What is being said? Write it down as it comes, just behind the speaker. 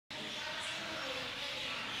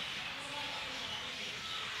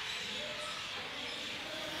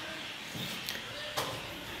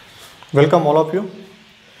Welcome all of you.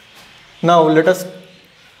 Now let us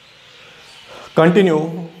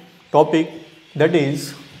continue topic, that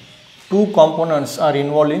is two components are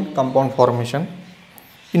involved in compound formation.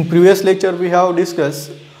 In previous lecture we have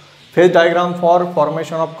discussed phase diagram for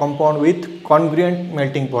formation of compound with congruent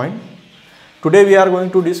melting point. Today we are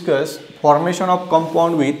going to discuss formation of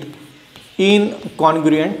compound with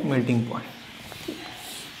incongruent melting point.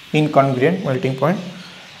 Incongruent melting point.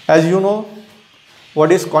 As you know, what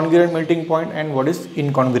is congruent melting point and what is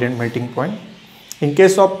incongruent melting point. In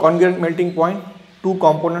case of congruent melting point, two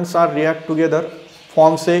components are react together,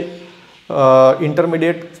 forms a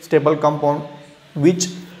intermediate stable compound which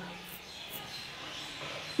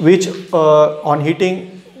on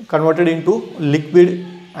heating converted into liquid,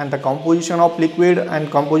 and the composition of liquid and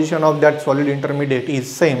composition of that solid intermediate is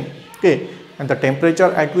same, okay, and the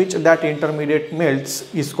temperature at which that intermediate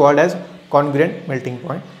melts is called as congruent melting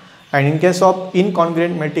point. And in case of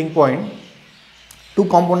incongruent melting point, two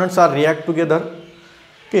components are react together,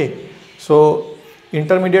 okay. So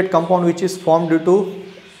intermediate compound which is formed due to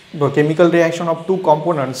the chemical reaction of two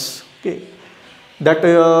components, okay, that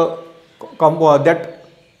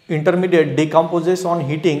intermediate decomposes on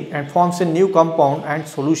heating and forms a new compound and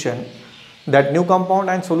solution. That new compound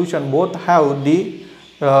and solution both have the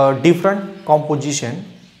different composition.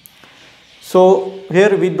 So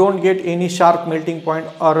here we don't get any sharp melting point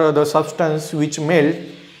or the substance which melt,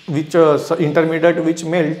 which intermediate which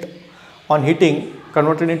melt on heating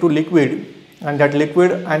converted into liquid, and that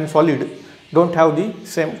liquid and solid don't have the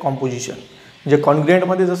same composition. जे congruent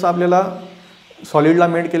मध्ये जसं आपल्याला सॉलिडला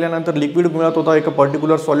melt केल्यानंतर liquid मिळत होता, एका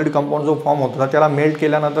particular solid compound जो form होत होता त्याला मेल्ट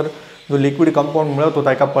केल्यानंतर जो लिक्विड कंपाउंड मिळत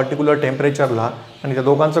होता एका पर्टिक्युलर टेम्परेचरला, आणि त्या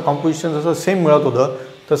दोघांचं कंपोजिशन जसं सेम मिळत होतं,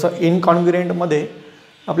 तसं इनकॉन्ग्रुएंट मध्ये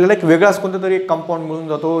आपल्याला एक वेगळाच कोणता तरी एक कंपाउंड मिळून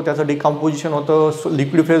जातो, त्याचं डिकम्पोजिशन होतं,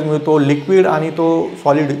 लिक्विड फेज मिळतो, लिक्विड आणि तो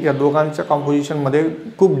सॉलिड या दोघांच्या कंपोजिशन मध्ये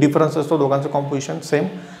खूप डिफरन्स असतो, दोघांचं कंपोजिशन सेम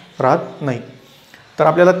राहत नाही. तर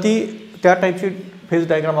आपल्याला त्या टाइपची फेज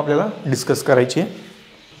डायग्राम आपल्याला डिस्कस करायची आहे.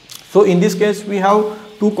 So in this case we have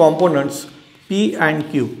to components P and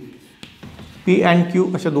Q. P and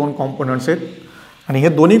Q असे दोन कॉम्पोनंट्स आहेत, आणि हे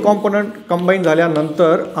दोन्ही कॉम्पोनंट कंबाईन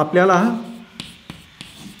झाल्यानंतर आपल्याला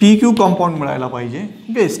PQ कंपाउंड मिळायला पाहिजे,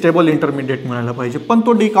 ओके, स्टेबल इंटरमिडिएट मिळायला पाहिजे, पण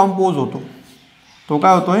तो डिकम्पोज होतो. तो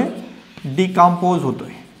काय होतोय? डिकम्पोज होतोय,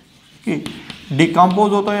 ओके,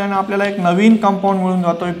 डिकम्पोज होतोय, आणि आपल्याला एक नवीन कंपाउंड मिळून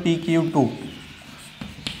जातोय PQ2.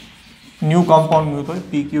 न्यू कंपाउंड मिळतोय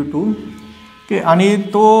PQ2, ओके, आणि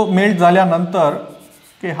तो मेल्ट झाल्यानंतर,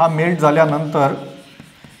 ओके, हा मेल्ट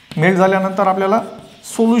झाल्यानंतर आपल्याला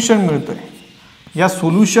सोल्युशन मिळतोय. या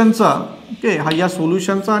सोल्युशनचा, ओके, या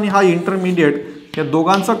सोल्युशनचा आणि हा इंटरमिडिएट या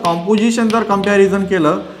दोघांचं कॉम्पोजिशन जर कंपॅरिझन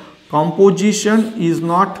केलं, composition is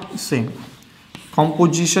not same.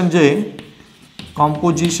 Composition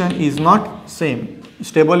is not same.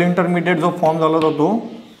 Stable intermediate जो फॉर्म झाला होता तो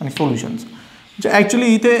आणि सोल्युशनचा, म्हणजे ॲक्च्युली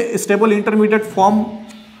इथे स्टेबल इंटरमिडिएट फॉर्म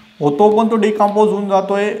होतो, पण तो डिकम्पोज होऊन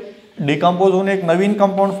जातोय. डिकम्पोज होऊन एक नवीन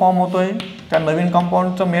कंपाऊंड फॉर्म होतोय, त्या नवीन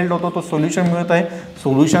कंपाऊंडचं मेल्ट होतो, तो सोल्युशन मिळत आहे.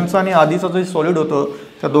 सोल्युशनचं आणि आधीचं जे सॉलिड होतं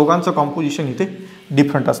त्या दोघांचं कॉम्पोजिशन इथे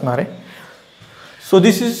डिफरंट असणार आहे. So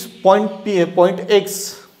this is point X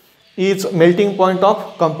is melting point of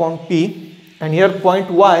compound P, and here point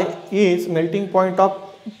Y is melting point of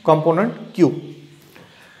component Q.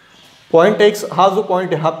 Point X हा जो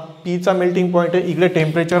पॉइंट आहे हा P चा मेल्टिंग पॉइंट आहे. इकडे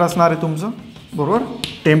टेम्परेचर असणार आहे तुमचं, बरोबर,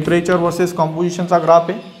 टेम्परेचर वर्सेस कंपोजिशनचा ग्राफ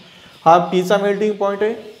आहे. हा P चा मेल्टिंग पॉइंट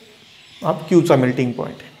आहे, हा Q चा मेल्टिंग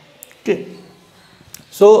पॉइंट आहे, okay.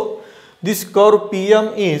 So this curve PM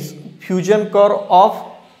is fusion curve of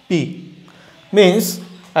P. Means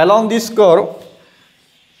along this curve,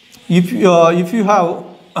 if you have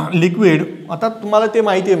liquid, आता तुम्हाला ते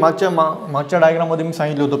माहिती आहे, मागच्या डायग्राममध्ये मी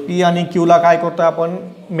सांगितलं होतं, P आणि Q ला काय करतोय आपण?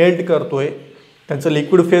 मेल्ट करतोय, त्यांचं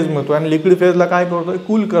लिक्विड फेज मिळतोय, आणि लिक्विड फेजला काय करतोय?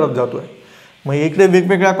 कूल करत जातोय. मग इकडे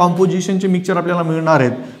वेगवेगळ्या कॉम्पोजिशनचे मिक्सचर आपल्याला मिळणार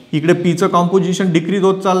आहेत. इकडे Pचं कॉम्पोजिशन डिक्रीज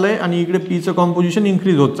होत चाललंय आणि इकडे Pचं कॉम्पोजिशन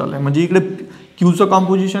इन्क्रीज होत चाललंय, म्हणजे इकडे Qचं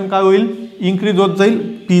कॉम्पोजिशन काय होईल? इन्क्रीज होत जाईल,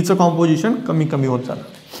 Pचं कॉम्पोजिशन कमी कमी होत चाललं.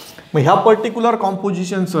 मग ह्या पर्टिक्युलर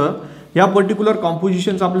कॉम्पोजिशनचं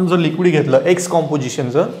आपण जर लिक्विड घेतलं X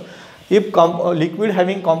कॉम्पोजिशनचं, if liquid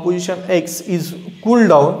having composition X is cool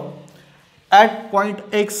down at point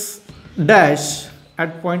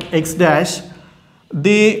X dash,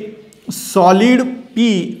 the solid P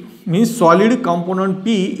means solid component P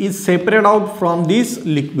is separated out from this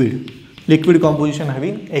liquid composition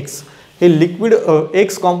having X. हे liquid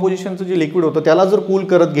X कॉम्पोजिशनचं जे liquid होतं त्याला जर cool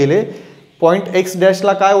करत गेले, point X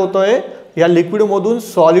डॅशला काय होतंय? या लिक्विडमधून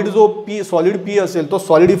सॉलिड सॉलिड P असेल तो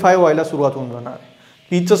सॉलिडिफाय व्हायला सुरुवात होऊन जाणार आहे.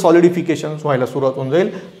 Pचं सॉलिडिफिकेशन व्हायला सुरुवात होऊन जाईल,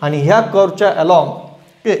 आणि ह्या कर्वच्या along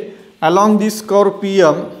along this curve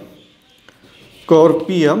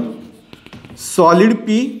PM solid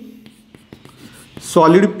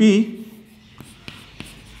P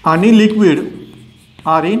आणि liquid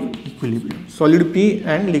are in equilibrium. Solid P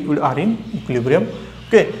and liquid are in equilibrium.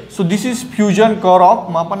 Okay, so this is fusion curve of,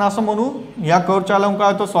 मग आपण असं म्हणू या कर्वच्या along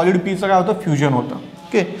काय होतं, solid P चं काय होतं, फ्युजन होतं.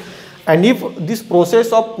 Okay, and if this process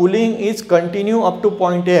of cooling is continue up to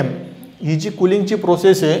point M, he G कूलिंगची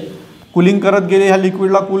process आहे, कूलिंग करत गेले, ह्या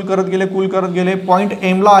लिक्विडला कूल करत गेले, पॉईंट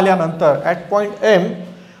एम ला आल्यानंतर at point M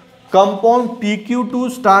compound PQ2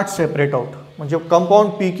 start separate out. म्हणजे कंपाऊंड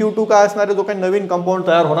PQ2 काय असणार आहे, जो काही नवीन कंपाऊंड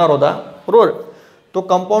तयार होणार होता बरोबर, तो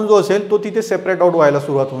कंपाऊंड जो असेल तो तिथे सेपरेट आउट व्हायला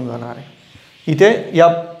सुरुवात होऊन जाणार आहे. इथे या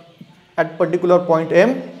at particular point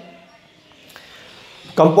M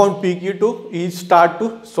compound PQ2 is start to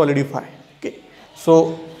सॉलिडिफाय. Okay,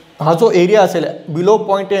 so हा जो एरिया असेल below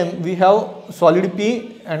point M we have solid P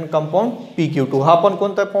and compound PQ2. हा पण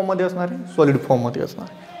कोणत्या फॉर्ममध्ये असणार आहे, सॉलिड फॉर्ममध्ये असणार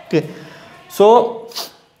आहे. Okay, so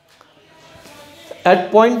at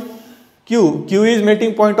point Q is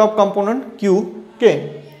melting point of component Q. Okay,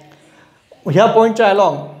 ह्या पॉईंटच्या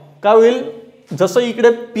अलॉंग काय होईल, जसं इकडे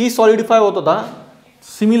P सॉलिडिफाय होत होता,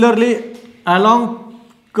 similarly along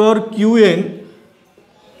curve QN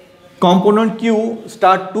component Q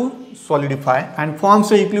start to solidify and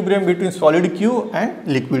forms a equilibrium between solid Q and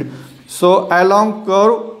liquid. So along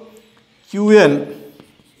curve QN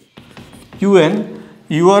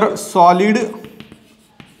your solid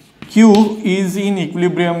Q is in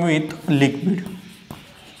equilibrium with liquid,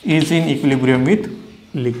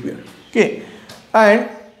 okay, and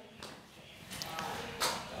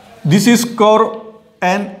this is curve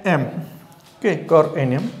NM. Okay, curve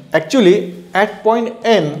NM. Actually at point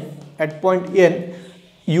N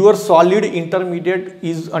your solid intermediate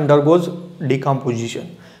is undergoes decomposition.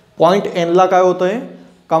 Point N ला काय होतं आहे,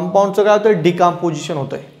 कंपाऊंडचं काय होतं आहे, decomposition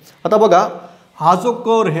होतं आहे. आता बघा हा जो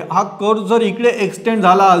कर्व आहे, हा कर्व जर इकडे एक्सटेंड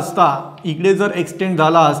झाला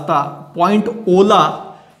असता, पॉइंट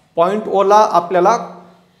O ला आपल्याला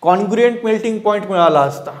कॉन्ग्रुएंट मेल्टिंग पॉइंट मिळाला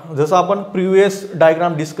असता. जसं आपण प्रिव्हियस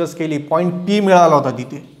डायग्राम डिस्कस केली, पॉइंट P मिळाला होता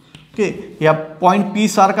तिथे. ओके, या पॉइंट P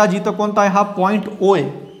सारखा जिथं कोणता आहे, हा पॉइंट O आहे.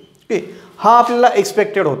 हा आपल्याला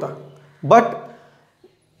एक्सपेक्टेड होता, बट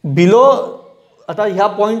बिलो आता ह्या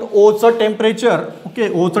पॉइंट ओचं टेम्परेचर, ओके,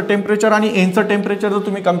 ओचं टेम्परेचर आणि एनचं टेम्परेचर जर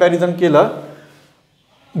तुम्ही कंपॅरिझन केलं,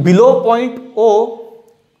 below point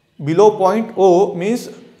O means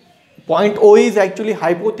point O is actually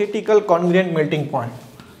hypothetical congruent melting point.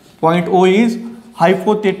 Point O is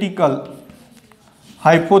hypothetical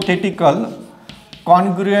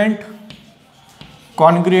congruent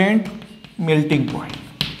melting point.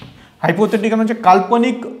 Hypothetical म्हणजे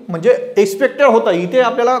काल्पनिक, म्हणजे एक्सपेक्टेड होता इथे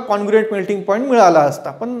आपल्याला कॉन्ग्रुएंट मेल्टिंग पॉइंट मिळाला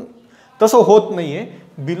असता, पण तसं होत नाहीये.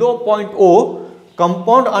 बिलो पॉइंट ओ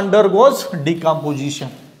कंपाऊंड अंडरगोज डिकम्पोजिशन.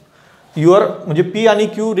 म्हणजे P आणि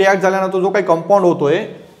Q रिॲक्ट झाल्यानंतर जो काही कंपाऊंड होतोय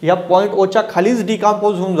या पॉइंट ओच्या खालीच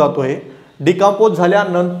डिकम्पोज होऊन जातोय. डिकम्पोज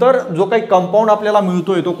झाल्यानंतर जो काही कंपाऊंड आपल्याला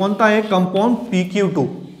मिळतोय तो कोणता आहे, कंपाऊंड PQ2.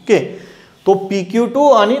 ओके, तो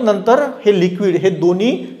PQ2 आणि नंतर हे लिक्विड, हे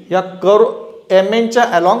दोन्ही या कर्व MNच्या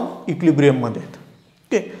अलॉंग इक्विलिब्रियम मध्ये आहेत.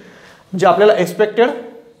 ओके, म्हणजे आपल्याला एक्सपेक्टेड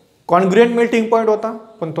कॉन्ग्रुएंट मेल्टिंग पॉइंट होता,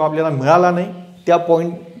 पण तो आपल्याला मिळाला नाही.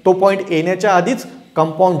 तो पॉइंट येण्याच्या आधीच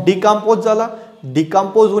कंपाऊंड डिकम्पोज झाला.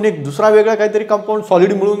 डिकम्पोज होऊन एक दुसरा वेगळा काहीतरी कंपाऊंड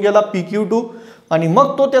सॉलिड मिळून गेला PQ2, आणि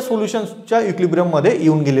मग तो त्या सोल्युशनच्या इक्विलिब्रियम मध्ये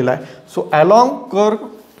येऊन गेलेला आहे. So along curve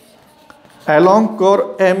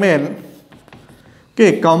MN,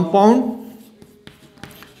 okay, compound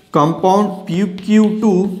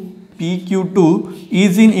PQ2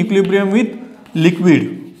 is in equilibrium with liquid.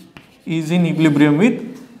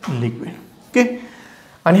 Okay,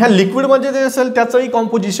 आणि ह्या लिक्विड मध्ये जे असेल त्याचंही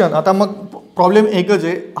कॉम्पोजिशन. आता मग प्रॉब्लेम एकच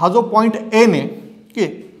आहे, हा जो पॉइंट N आहे, ओके,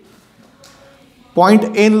 पॉइंट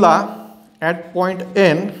N ला ॲट पॉइंट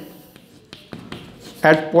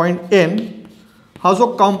N हा जो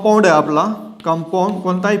कंपाऊंड आहे आपला, कंपाऊंड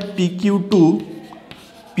कोणता आहे,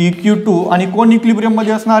 PQ2 आणि कोण इक्विलिब्रियम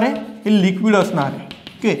मध्ये असणार आहे, हे लिक्विड असणार आहे.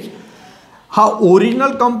 ओके, हा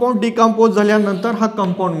ओरिजिनल कंपाऊंड डिकम्पोज झाल्यानंतर हा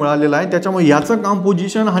कंपाऊंड मिळालेला आहे, त्याच्यामुळे याचं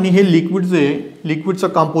कंपोजिशन आणि हे लिक्विडचं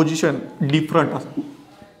कंपोजिशन डिफरंट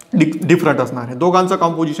असणार आहे. दोघांचं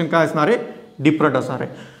कंपोजिशन काय असणार आहे, डिफरंट असणार आहे.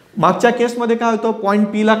 मागच्या केसमध्ये काय होतं, पॉईंट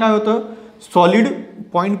P ला काय होतं,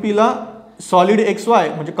 पॉईंट P ला सॉलिड XY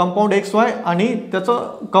म्हणजे कंपाऊंड XY आणि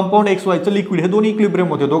त्याचं कंपाऊंड XYचं लिक्विड, हे दोन्ही इक्विलिब्रियम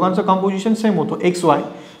होते, दोघांचं कंपोजिशन सेम होतं XY.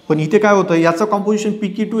 पण इथे काय होतं, याचं कंपोजिशन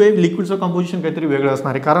PQ2 आहे, लिक्विडचं कंपोजिशन काहीतरी वेगळं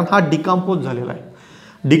असणार आहे, कारण हा डिकम्पोज झालेला आहे.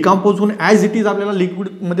 डिकम्पोज होऊन ॲज इट इज आपल्याला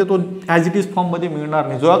लिक्विडमध्ये तो ॲज इट इज फॉर्ममध्ये मिळणार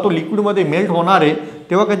नाही. जेव्हा तो लिक्विडमध्ये मेल्ट होणार आहे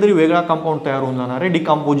तेव्हा काहीतरी वेगळा कंपाऊंड तयार होऊन जाणार आहे,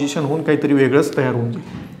 डिकम्पोजिशन होऊन काहीतरी वेगळंच तयार होऊन जाईल.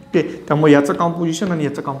 ओके, त्यामुळे याचं कॉम्पोजिशन आणि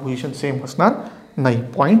याचं कॉम्पोजिशन सेम असणार नाही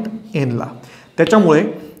पॉईंट एनला. त्याच्यामुळे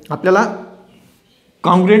आपल्याला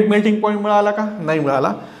कॉन्ग्रुएंट मेल्टिंग पॉईंट मिळाला का? नाही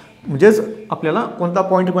मिळाला. म्हणजेच आपल्याला कोणता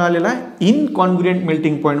पॉईंट मिळालेला आहे? इनकॉन्ग्रुएंट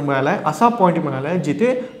मेल्टिंग पॉईंट मिळाला आहे. असा पॉईंट मिळाला आहे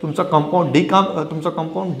जिथे तुमचा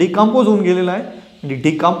कंपाऊंड डिकम्पोज होऊन गेलेला आहे. आणि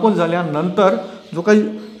डिकम्पोज झाल्यानंतर जो काही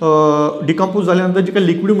डिकम्पोज झाल्यानंतर जे काही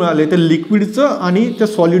लिक्विड मिळाले ते लिक्विडचं आणि त्या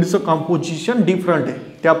सॉलिडचं कॉम्पोजिशन डिफरंट आहे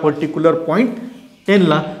त्या पर्टिक्युलर पॉईंट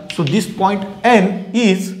एनला. So this point N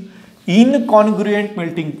is incongruent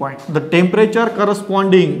melting point. The temperature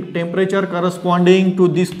corresponding to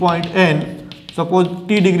this point n, suppose T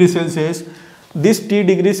degree Celsius, this T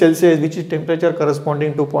degree Celsius which is temperature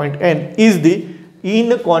corresponding to point n is the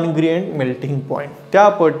incongruent melting point. त्या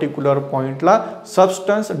particular पॉइंटला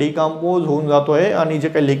substance decompose होऊन जातोय आणि जे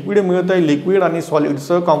काही liquid मिळत आहे liquid आणि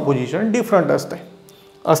सॉलिडचं कॉम्पोजिशन डिफरंट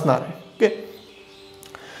असणार आहे. Okay,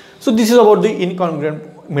 so this is about the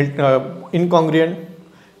incongruent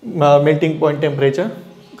melting point temperature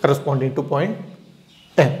corresponding to point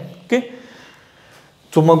n. Okay,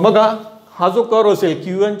 so मग बघा हा जो कर्व असेल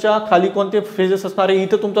Qn च्या खाली कोणते फेजेस असणार आहे?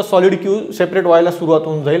 इथं तुमचा सॉलिड Q सेपरेट व्हायला सुरुवात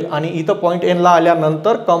होऊन जाईल आणि इथं पॉईंट एन ला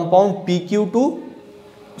आल्यानंतर कंपाऊंड PQ2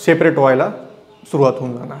 सेपरेट व्हायला सुरुवात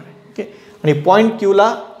होऊन जाणार आहे. ओके, आणि पॉईंट Q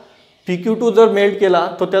ला PQ2 जर मेल्ट केला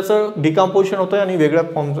तर त्याचं डिकम्पोजिशन होतं आणि वेगळ्या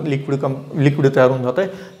फॉर्मचं लिक्विड तयार होऊन जातं.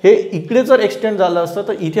 हे इकडे जर एक्सटेंड झालं असतं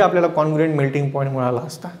तर इथे आपल्याला कॉन्ग्रुएंट मेल्टिंग पॉईंट मिळाला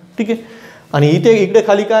असता. ठीक आहे, आणि इकडे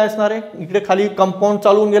खाली काय असणार आहे? इकडे खाली कंपाऊंड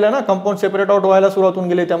चालू होऊन गेलं ना, कंपाऊंड सेपरेट आउट व्हायला सुरुवात होऊन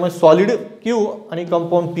गेले, त्यामुळे सॉलिड Q आणि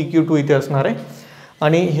कंपाऊंड PQ2 इथे असणार आहे.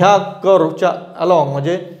 आणि ह्या कर्वच्या अलॉंग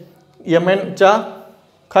म्हणजे MNच्या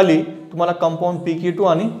खाली तुम्हाला कंपाऊंड PQ2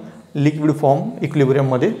 आणि लिक्विड फॉर्म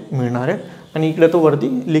इक्विलिब्रियममध्ये मिळणार आहे आणि इकडे तो वरती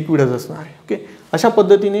लिक्विडच असणार आहे. ओके, अशा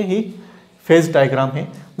पद्धतीने ही फेज डायग्राम आहे.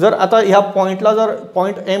 जर आता ह्या पॉईंटला जर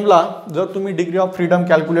पॉईंट एमला जर तुम्ही डिग्री ऑफ फ्रीडम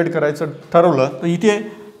कॅल्क्युलेट करायचं ठरवलं तर इथे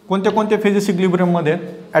कोणते phases इक्विलिब्रियममध्ये?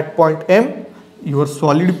 At point am your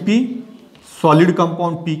solid P, solid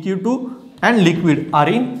compound PQ2 and liquid are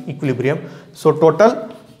in equilibrium. So total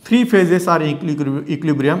 3 phases are in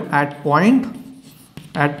equilibrium at point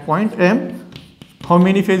M. How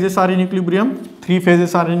many phases are in equilibrium? 3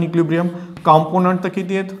 phases are in equilibrium. Component तर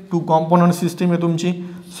किती आहेत? 2 component system आहे तुमची.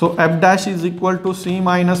 So F dash is equal to C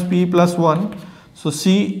minus P plus 1. So C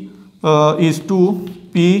is 2,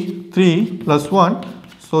 P 3 plus 1.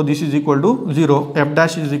 So this is equal to 0. F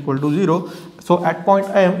dash is equal to 0. So at point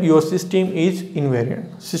M your system is invariant.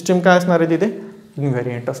 System काय असणार आहे तिथे?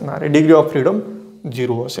 Invariant असणार आहे. Degree of freedom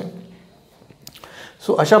 0 असेल.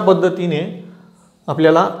 So अशा पद्धतीने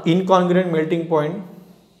आपल्याला इनकॉन्ग्रुएंट मेल्टिंग पॉईंट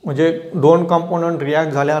म्हणजे 2 कंपोनंट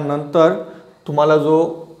रिॲक्ट झाल्यानंतर तुम्हाला जो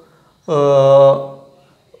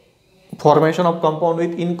formation of compound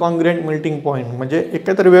with incongruent melting point म्हणजे एक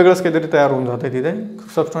काहीतरी वेगळंच काहीतरी तयार होऊन जातं आहे, तिथे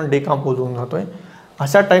सबस्टन्स डिकम्पोज होऊन जातो आहे.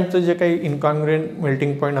 अशा टाईपचं जे काही इनकॉन्ग्रुएंट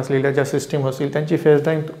मेल्टिंग पॉईंट असलेल्या ज्या सिस्टीम असतील त्यांची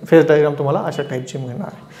फेज डायग्राम तुम्हाला अशा टाईपची मिळणार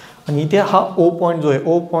आहे. आणि इथे हा O पॉईंट जो आहे,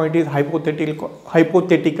 O point is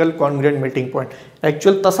hypothetical congruent melting point.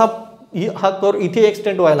 Actual तसा हा कर्व इथे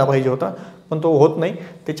एक्सटेंड व्हायला पाहिजे होता पण तो होत नाही.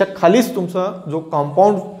 त्याच्या खालीच तुमचा जो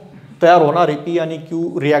कंपाऊंड तयार होणार आहे P आणि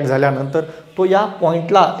Q रिॲक्ट झाल्यानंतर तो या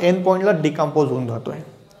पॉईंटला एन पॉईंटला डिकम्पोज होऊन जातो आहे.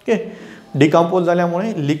 ओके, डिकम्पोज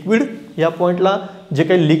झाल्यामुळे लिक्विड या पॉईंटला जे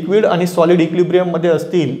काही लिक्विड आणि सॉलिड इक्विलिब्रियममध्ये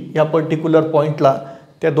असतील या पर्टिक्युलर पॉईंटला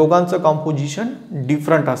त्या दोघांचं कॉम्पोजिशन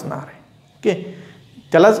डिफरंट असणार आहे. ओके,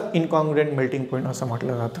 त्यालाच इनकॉन्ग्रुएंट मेल्टिंग पॉईंट असं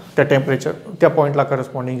म्हटलं जातं. त्या टेम्परेचर त्या पॉईंटला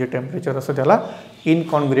करस्पॉन्डिंग जे टेम्परेचर असं त्याला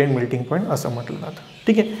इनकॉन्ग्रुएंट मेल्टिंग पॉईंट असं म्हटलं जातं.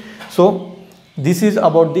 ठीक आहे, so this is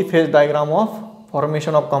about the phase diagram of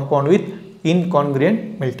formation of compound with incongruent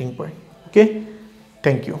melting point. Okay,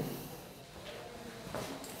 thank you.